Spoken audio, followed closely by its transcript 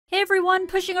Hey everyone,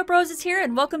 Pushing Up Roses here,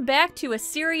 and welcome back to a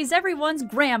series everyone's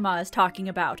grandma is talking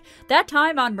about. That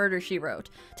time on Murder, She Wrote.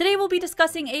 Today we'll be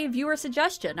discussing a viewer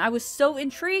suggestion. I was so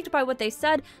intrigued by what they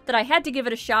said that I had to give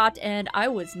it a shot, and I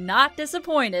was not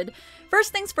disappointed.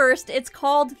 First things first, it's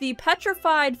called The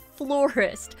Petrified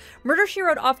Florist. Murder, She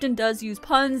Wrote often does use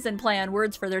puns and play on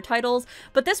words for their titles,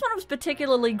 but this one was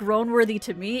particularly groan-worthy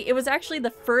to me. It was actually the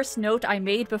first note I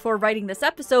made before writing this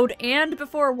episode and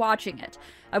before watching it.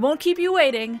 I won't keep you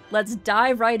waiting, let's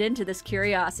dive right into this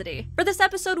curiosity. For this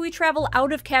episode, we travel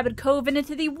out of Cabot Cove and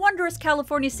into the wondrous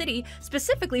California city,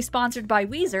 specifically sponsored by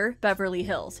Weezer, Beverly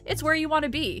Hills. It's where you want to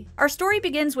be. Our story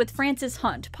begins with Frances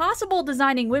Hunt, possible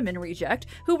designing women reject,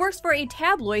 who works for a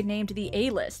tabloid named The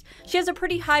A-List. She has a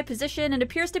pretty high position and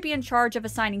appears to be in charge of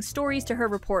assigning stories to her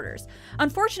reporters.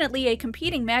 Unfortunately, a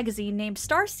competing magazine named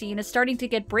Star Scene is starting to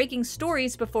get breaking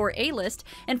stories before A-List,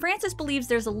 and Frances believes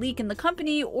there's a leak in the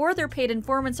company or their paid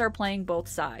informants are playing both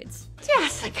sides.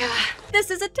 Jessica! This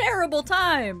is a terrible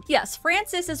time! Yes,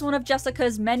 Frances is one of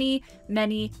Jessica's many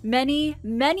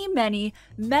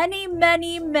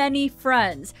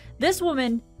friends. This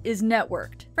woman is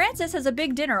networked. Frances has a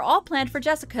big dinner all planned for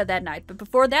Jessica that night, but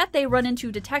before that they run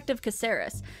into Detective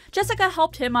Caceres. Jessica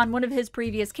helped him on one of his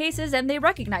previous cases and they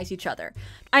recognize each other.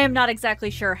 I am not exactly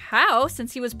sure how,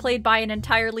 since he was played by an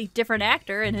entirely different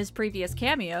actor in his previous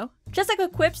cameo. Jessica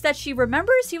quips that she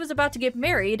remembers he was about to get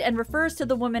married and refers to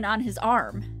the woman on his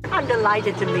arm. I'm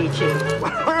delighted to meet you.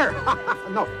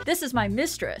 No. This is my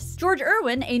mistress. George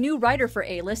Irwin, a new writer for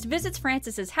A-List, visits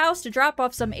Frances's house to drop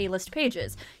off some A-List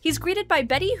pages. He's greeted by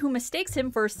Betty, who mistakes him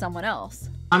for someone else.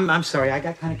 I'm sorry, I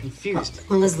got kind of confused.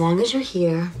 Well, as long as you're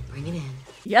here, bring it in.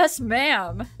 Yes,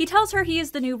 ma'am. He tells her he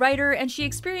is the new writer, and she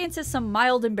experiences some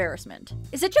mild embarrassment.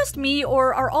 Is it just me,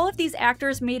 or are all of these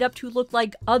actors made up to look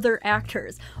like other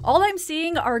actors? All I'm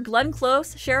seeing are Glenn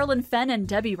Close, Sherilyn Fenn, and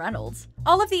Debbie Reynolds.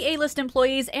 All of the A-List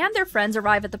employees and their friends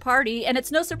arrive at the party, and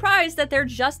it's no surprise that they're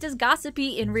just as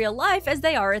gossipy in real life as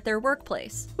they are at their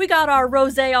workplace. We got our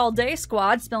rosé all day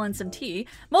squad spilling some tea.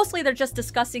 Mostly they're just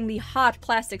discussing the hot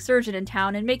plastic surgeon in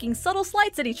town and making subtle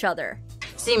slights at each other.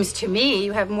 Seems to me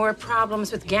you have more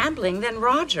problems with gambling than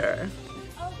Roger.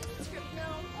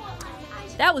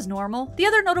 That was normal. The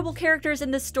other notable characters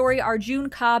in this story are June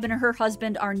Cobb and her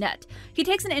husband Arnett. He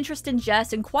takes an interest in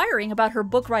Jess, inquiring about her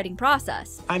book writing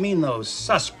process. I mean, those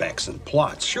suspects and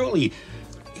plots, surely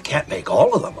you can't make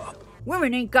all of them up.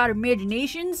 Women ain't got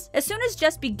imaginations. As soon as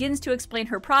Jess begins to explain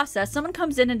her process, someone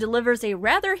comes in and delivers a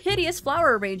rather hideous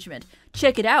flower arrangement.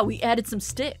 Check it out, we added some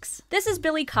sticks. This is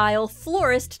Billy Kyle,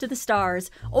 florist to the stars.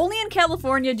 Only in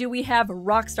California do we have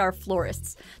rock star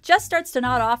florists. Jess starts to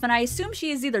nod off, and I assume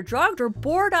she is either drugged or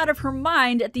bored out of her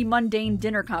mind at the mundane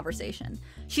dinner conversation.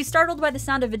 She's startled by the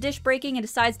sound of a dish breaking and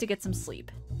decides to get some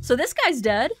sleep. So this guy's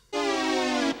dead?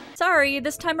 Sorry,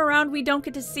 this time around we don't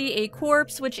get to see a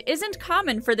corpse, which isn't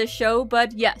common for this show,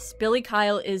 but yes, Billy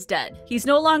Kyle is dead. He's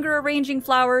no longer arranging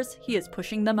flowers, he is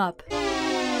pushing them up.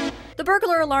 The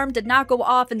burglar alarm did not go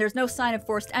off and there's no sign of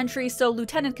forced entry, so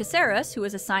Lieutenant Caceres, who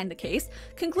is assigned the case,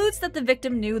 concludes that the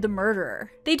victim knew the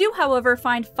murderer. They do, however,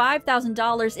 find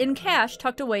 $5,000 in cash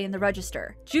tucked away in the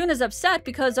register. June is upset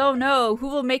because, oh no, who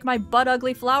will make my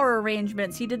butt-ugly flower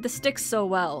arrangements? He did the sticks so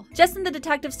well. Jess and the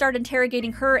detective start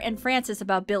interrogating her and Frances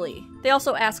about Billy. They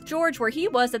also ask George where he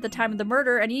was at the time of the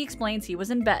murder, and he explains he was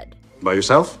in bed. By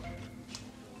yourself?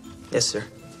 Yes, sir.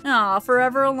 Aw,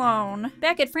 forever alone.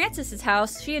 Back at Frances's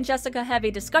house, she and Jessica have a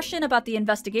discussion about the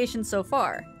investigation so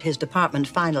far. His department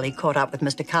finally caught up with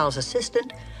Mr. Kyle's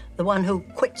assistant, the one who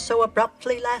quit so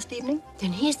abruptly last evening.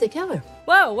 Then he's the killer.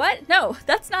 Whoa, what? No,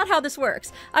 that's not how this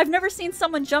works. I've never seen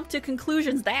someone jump to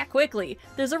conclusions that quickly.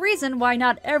 There's a reason why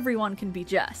not everyone can be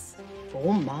Jess.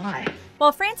 Oh my.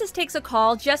 While Frances takes a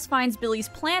call, Jess finds Billy's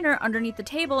planner underneath the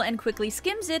table and quickly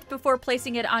skims it before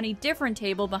placing it on a different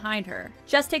table behind her.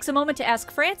 Jess takes a moment to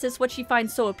ask Frances what she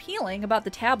finds so appealing about the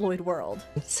tabloid world.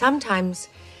 Sometimes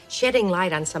shedding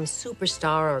light on some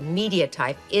superstar or media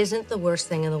type isn't the worst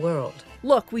thing in the world.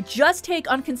 Look, we just take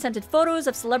unconsented photos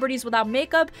of celebrities without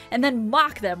makeup and then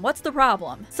mock them. What's the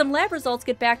problem? Some lab results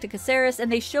get back to Caceres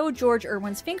and they show George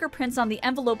Irwin's fingerprints on the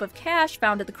envelope of cash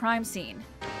found at the crime scene.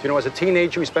 You know, as a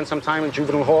teenager, we spent some time in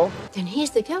juvenile hall. Then he's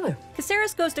the killer.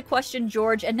 Caceres goes to question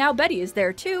George, and now Betty is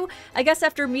there too. I guess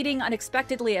after meeting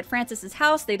unexpectedly at Frances's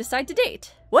house, they decide to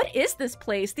date. What is this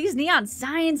place? These neon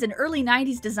signs and early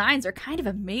 90s designs are kind of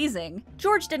amazing.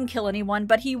 George didn't kill anyone,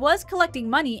 but he was collecting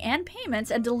money and payments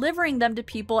and delivering them to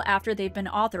people after they've been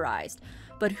authorized.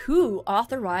 But who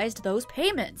authorized those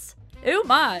payments? Oh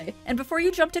my! And before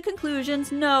you jump to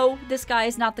conclusions, no, this guy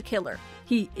is not the killer.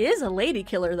 He is a lady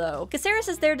killer, though. Caceres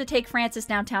is there to take Frances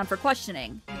downtown for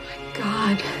questioning.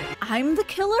 God. I'm the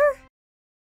killer?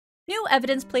 New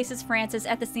evidence places Frances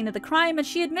at the scene of the crime, and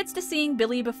she admits to seeing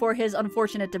Billy before his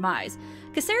unfortunate demise.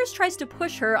 Caceres tries to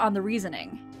push her on the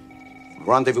reasoning.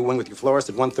 Rendezvousing with your florist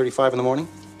at 1:35 in the morning?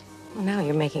 Well, now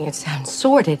you're making it sound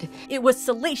sordid. It was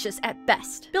salacious at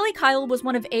best. Billy Kyle was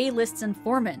one of A-list's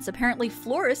informants. Apparently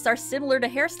florists are similar to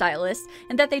hairstylists,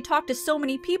 and that they talk to so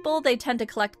many people they tend to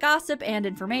collect gossip and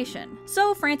information.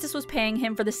 So Frances was paying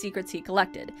him for the secrets he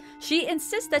collected. She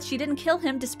insists that she didn't kill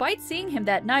him despite seeing him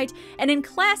that night, and in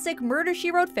classic Murder, She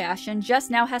Wrote fashion, Jess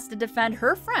now has to defend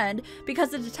her friend because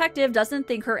the detective doesn't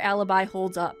think her alibi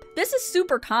holds up. This is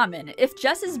super common. If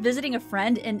Jess is visiting a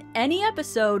friend in any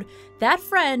episode, that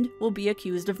friend will be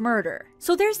accused of murder.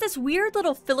 So there's this weird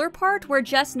little filler part where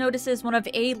Jess notices one of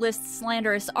A-list's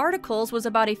slanderous articles was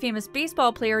about a famous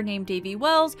baseball player named Davy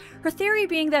Wells, her theory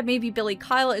being that maybe Billy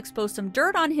Kyle exposed some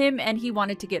dirt on him and he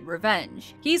wanted to get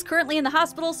revenge. He's currently in the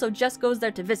hospital, so Jess goes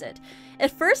there to visit. At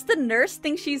first, the nurse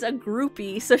thinks she's a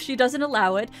groupie, so she doesn't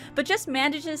allow it, but Jess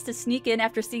manages to sneak in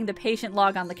after seeing the patient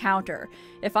log on the counter.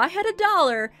 If I had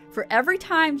 $1 for every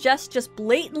time Jess just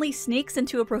blatantly sneaks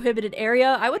into a prohibited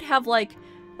area, I would have like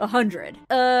 100.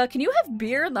 Can you have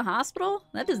beer in the hospital?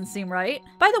 That doesn't seem right.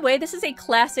 By the way, this is a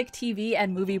classic TV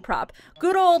and movie prop.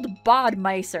 Good old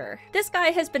Bodmeister. This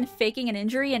guy has been faking an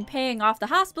injury and paying off the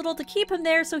hospital to keep him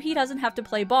there so he doesn't have to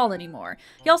play ball anymore.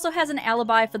 He also has an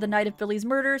alibi for the night of Billy's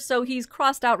murder, so he's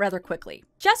crossed out rather quickly.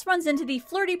 Jess runs into the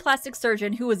flirty plastic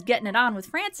surgeon who was getting it on with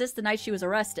Frances the night she was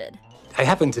arrested. I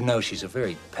happen to know she's a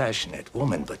very passionate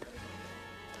woman, but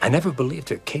I never believed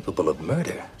her capable of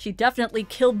murder. She definitely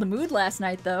killed the mood last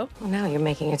night, though. Well, now you're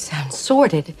making it sound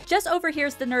sordid. Jess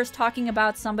overhears the nurse talking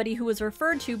about somebody who was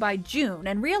referred to by June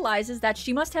and realizes that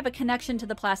she must have a connection to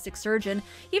the plastic surgeon,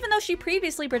 even though she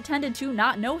previously pretended to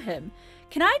not know him.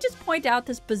 Can I just point out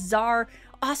this bizarre,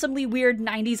 awesomely weird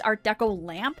 90s Art Deco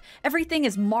lamp? Everything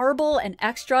is marble and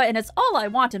extra, and it's all I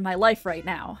want in my life right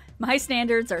now. My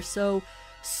standards are so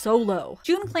low.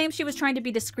 June claims she was trying to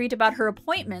be discreet about her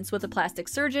appointments with a plastic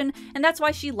surgeon, and that's why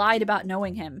she lied about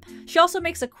knowing him. She also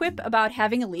makes a quip about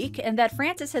having a leak, and that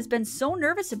Frances has been so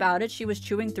nervous about it she was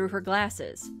chewing through her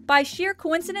glasses. By sheer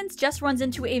coincidence, Jess runs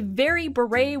into a very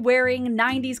beret-wearing,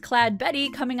 90s-clad Betty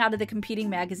coming out of the competing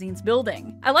magazine's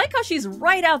building. I like how she's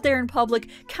right out there in public,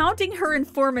 counting her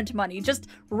informant money, just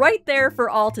right there for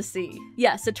all to see.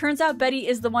 Yes, it turns out Betty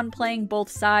is the one playing both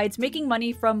sides, making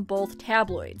money from both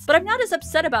tabloids. But I'm not as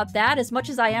upset about that as much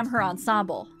as I am her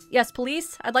ensemble. Yes,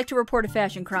 police, I'd like to report a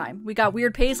fashion crime. We got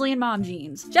weird paisley and mom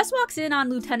jeans. Jess walks in on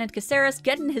Lieutenant Caceres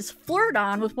getting his flirt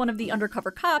on with one of the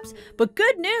undercover cops, but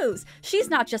good news! She's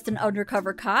not just an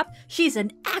undercover cop, she's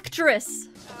an actress!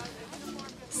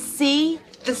 See?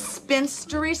 The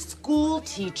spinstery school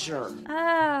teacher.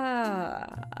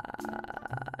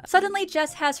 Suddenly,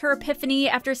 Jess has her epiphany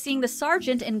after seeing the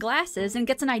sergeant in glasses and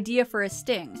gets an idea for a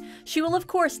sting. She will, of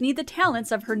course, need the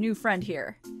talents of her new friend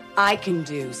here. I can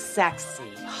do sexy,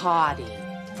 haughty,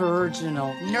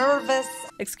 virginal, nervous.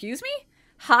 Excuse me?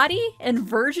 Hottie and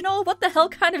virginal? What the hell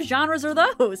kind of genres are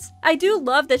those? I do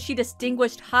love that she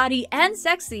distinguished hottie and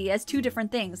sexy as two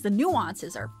different things. The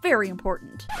nuances are very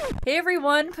important. Hey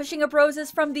everyone, Pushing Up Roses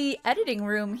from the editing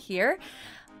room here.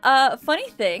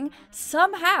 Funny thing,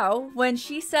 somehow, when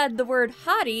she said the word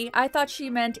hottie, I thought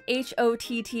she meant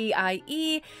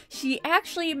H-O-T-T-I-E. She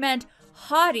actually meant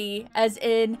haughty as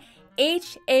in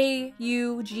H-A-U-G-H-T-Y,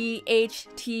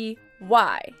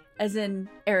 as in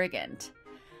arrogant.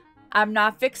 I'm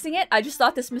not fixing it. I just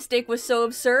thought this mistake was so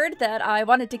absurd that I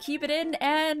wanted to keep it in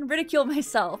and ridicule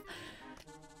myself.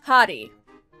 Hottie.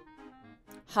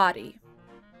 Hottie.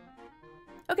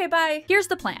 Okay, bye. Here's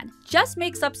the plan. Jess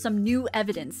makes up some new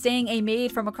evidence, saying a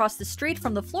maid from across the street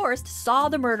from the florist saw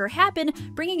the murder happen,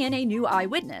 bringing in a new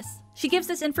eyewitness. She gives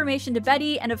this information to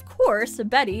Betty, and of course,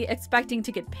 Betty, expecting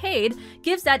to get paid,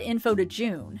 gives that info to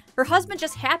June. Her husband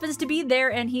just happens to be there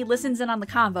and he listens in on the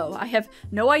convo. I have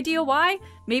no idea why.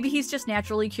 Maybe he's just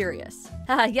naturally curious.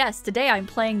 Yes, today I'm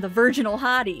playing the virginal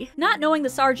hottie. Not knowing the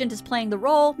sergeant is playing the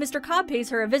role, Mr. Cobb pays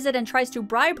her a visit and tries to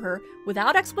bribe her,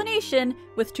 without explanation,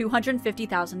 with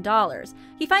 $250,000.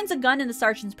 He finds a gun in the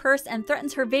sergeant's purse and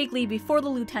threatens her vaguely before the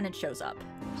lieutenant shows up.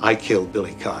 I killed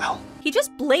Billy Kyle. He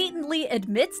just blatantly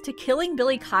admits to killing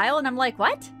Billy Kyle, and I'm like,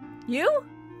 what? You?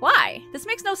 Why? This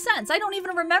makes no sense. I don't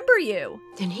even remember you.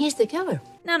 Then he's the killer.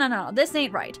 No, this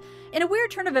ain't right. In a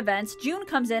weird turn of events, June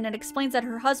comes in and explains that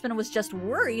her husband was just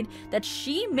worried that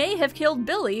she may have killed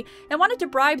Billy and wanted to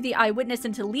bribe the eyewitness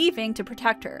into leaving to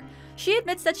protect her. She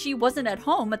admits that she wasn't at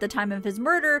home at the time of his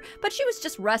murder, but she was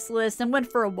just restless and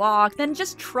went for a walk, then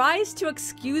just tries to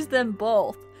excuse them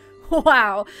both.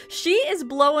 Wow, she is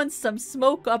blowing some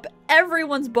smoke up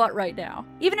everyone's butt right now.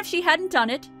 Even if she hadn't done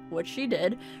it, which she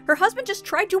did, her husband just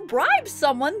tried to bribe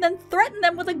someone, then threatened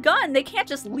them with a gun. They can't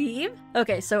just leave.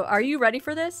 Okay, so are you ready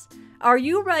for this? Are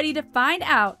you ready to find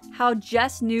out how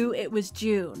Jess knew it was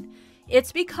June?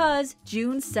 It's because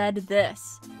June said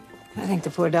this. I think the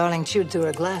poor darling chewed through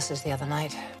her glasses the other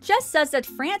night. Jess says that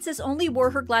Frances only wore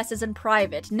her glasses in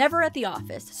private, never at the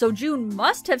office, so June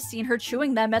must have seen her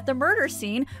chewing them at the murder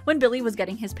scene when Billy was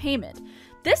getting his payment.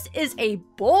 This is a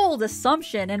bold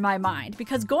assumption in my mind,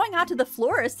 because going out to the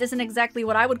florist isn't exactly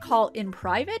what I would call in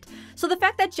private, so the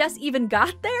fact that Jess even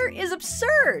got there is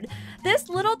absurd. This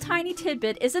little tiny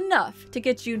tidbit is enough to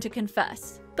get June to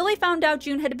confess. Billy found out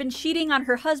June had been cheating on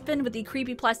her husband with the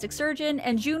creepy plastic surgeon,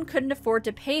 and June couldn't afford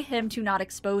to pay him to not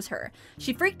expose her.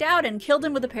 She freaked out and killed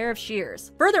him with a pair of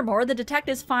shears. Furthermore, the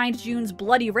detectives find June's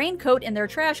bloody raincoat in their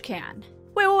trash can.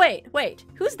 Wait,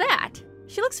 who's that?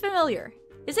 She looks familiar.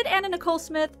 Is it Anna Nicole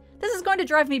Smith? This is going to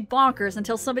drive me bonkers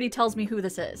until somebody tells me who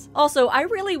this is. Also, I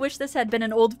really wish this had been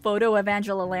an old photo of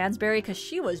Angela Lansbury because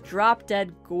she was drop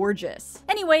dead gorgeous.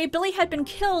 Anyway, Billy had been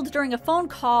killed during a phone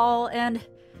call and...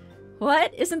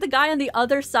 What? Isn't the guy on the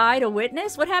other side a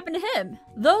witness? What happened to him?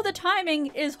 Though the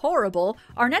timing is horrible,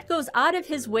 Arnett goes out of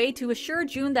his way to assure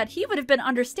June that he would have been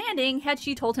understanding had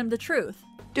she told him the truth.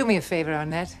 Do me a favor,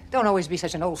 Arnett. Don't always be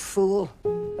such an old fool.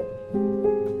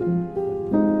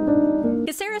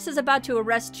 Caceres is about to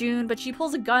arrest June, but she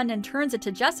pulls a gun and turns it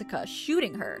to Jessica,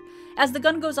 shooting her. As the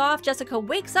gun goes off, Jessica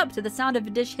wakes up to the sound of a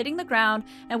dish hitting the ground,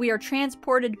 and we are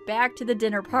transported back to the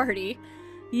dinner party.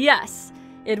 Yes,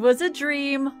 it was a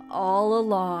dream all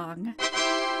along.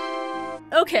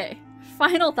 Okay,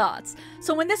 final thoughts.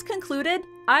 So when this concluded,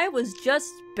 I was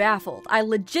just baffled. I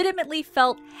legitimately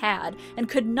felt had and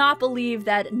could not believe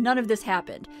that none of this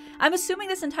happened. I'm assuming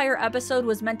this entire episode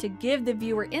was meant to give the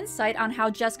viewer insight on how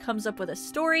Jess comes up with a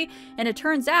story, and it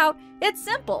turns out it's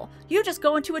simple. You just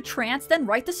go into a trance, then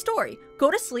write the story.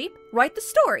 Go to sleep, write the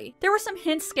story. There were some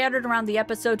hints scattered around the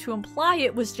episode to imply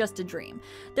it was just a dream.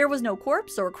 There was no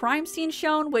corpse or crime scene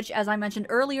shown, which, as I mentioned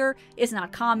earlier, is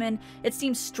not common. It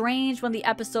seems strange when the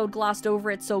episode glossed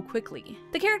over it so quickly.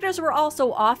 The characters were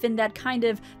also off in that kind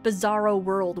of bizarro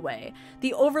world way.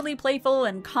 The overly playful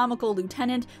and comical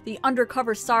lieutenant, the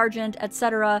undercover sergeant,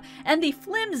 etc., and the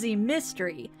flimsy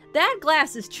mystery. That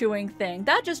glasses chewing thing,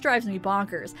 that just drives me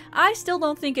bonkers. I still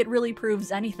don't think it really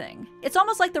proves anything. It's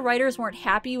almost like the writers weren't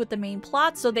happy with the main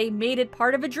plot, so they made it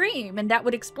part of a dream, and that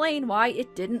would explain why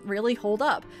it didn't really hold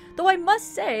up. Though I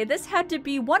must say, this had to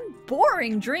be one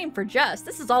boring dream for Jess.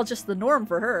 This is all just the norm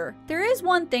for her. There is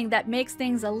one thing that makes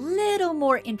things a little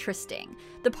more interesting.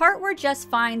 The part where Jess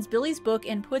finds Billy's book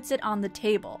and puts it on the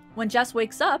table. When Jess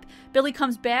wakes up, Billy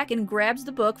comes back and grabs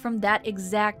the book from that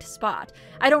exact spot.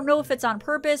 I don't know if it's on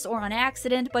purpose or on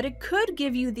accident, but it could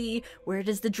give you the where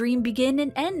does the dream begin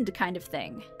and end kind of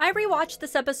thing. I rewatched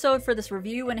this episode for this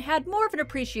review and had more of an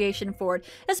appreciation for it,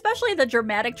 especially the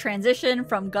dramatic transition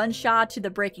from gunshot to the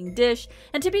breaking dish,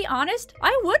 and to be honest,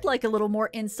 I would like a little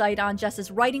more insight on Jess's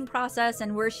writing process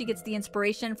and where she gets the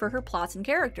inspiration for her plots and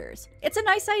characters. It's a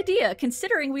nice idea,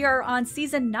 considering we are on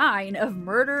season 9 of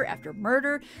murder after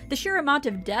murder. The sheer amount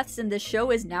of deaths in this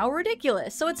show is now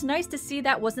ridiculous, so it's nice to see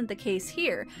that wasn't the case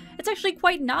here. It's actually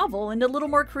quite novel and a little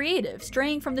more creative,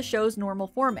 straying from the show's normal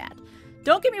format.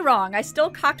 Don't get me wrong, I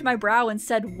still cocked my brow and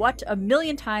said what a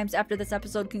million times after this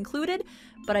episode concluded,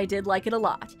 but I did like it a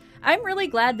lot. I'm really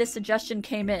glad this suggestion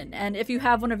came in, and if you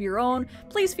have one of your own,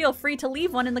 please feel free to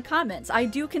leave one in the comments. I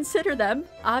do consider them,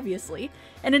 obviously.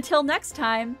 And until next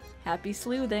time, happy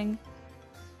sleuthing.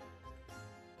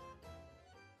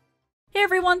 Hey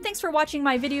everyone, thanks for watching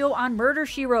my video on Murder,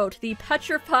 She Wrote, the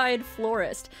Petrified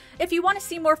Florist. If you want to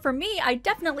see more from me, I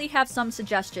definitely have some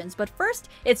suggestions, but first,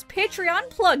 it's Patreon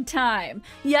plug time!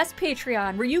 Yes,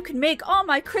 Patreon, where you can make all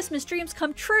my Christmas dreams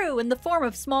come true in the form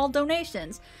of small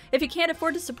donations. If you can't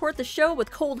afford to support the show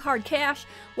with cold hard cash,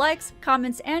 likes,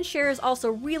 comments, and shares also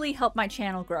really help my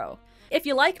channel grow. If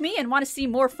you like me and want to see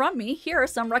more from me, here are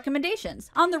some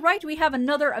recommendations. On the right, we have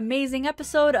another amazing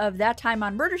episode of That Time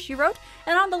on Murder, She Wrote,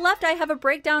 and on the left, I have a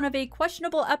breakdown of a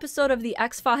questionable episode of The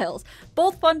X-Files.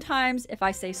 Both fun times, if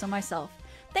I say so myself.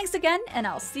 Thanks again, and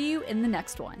I'll see you in the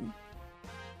next one.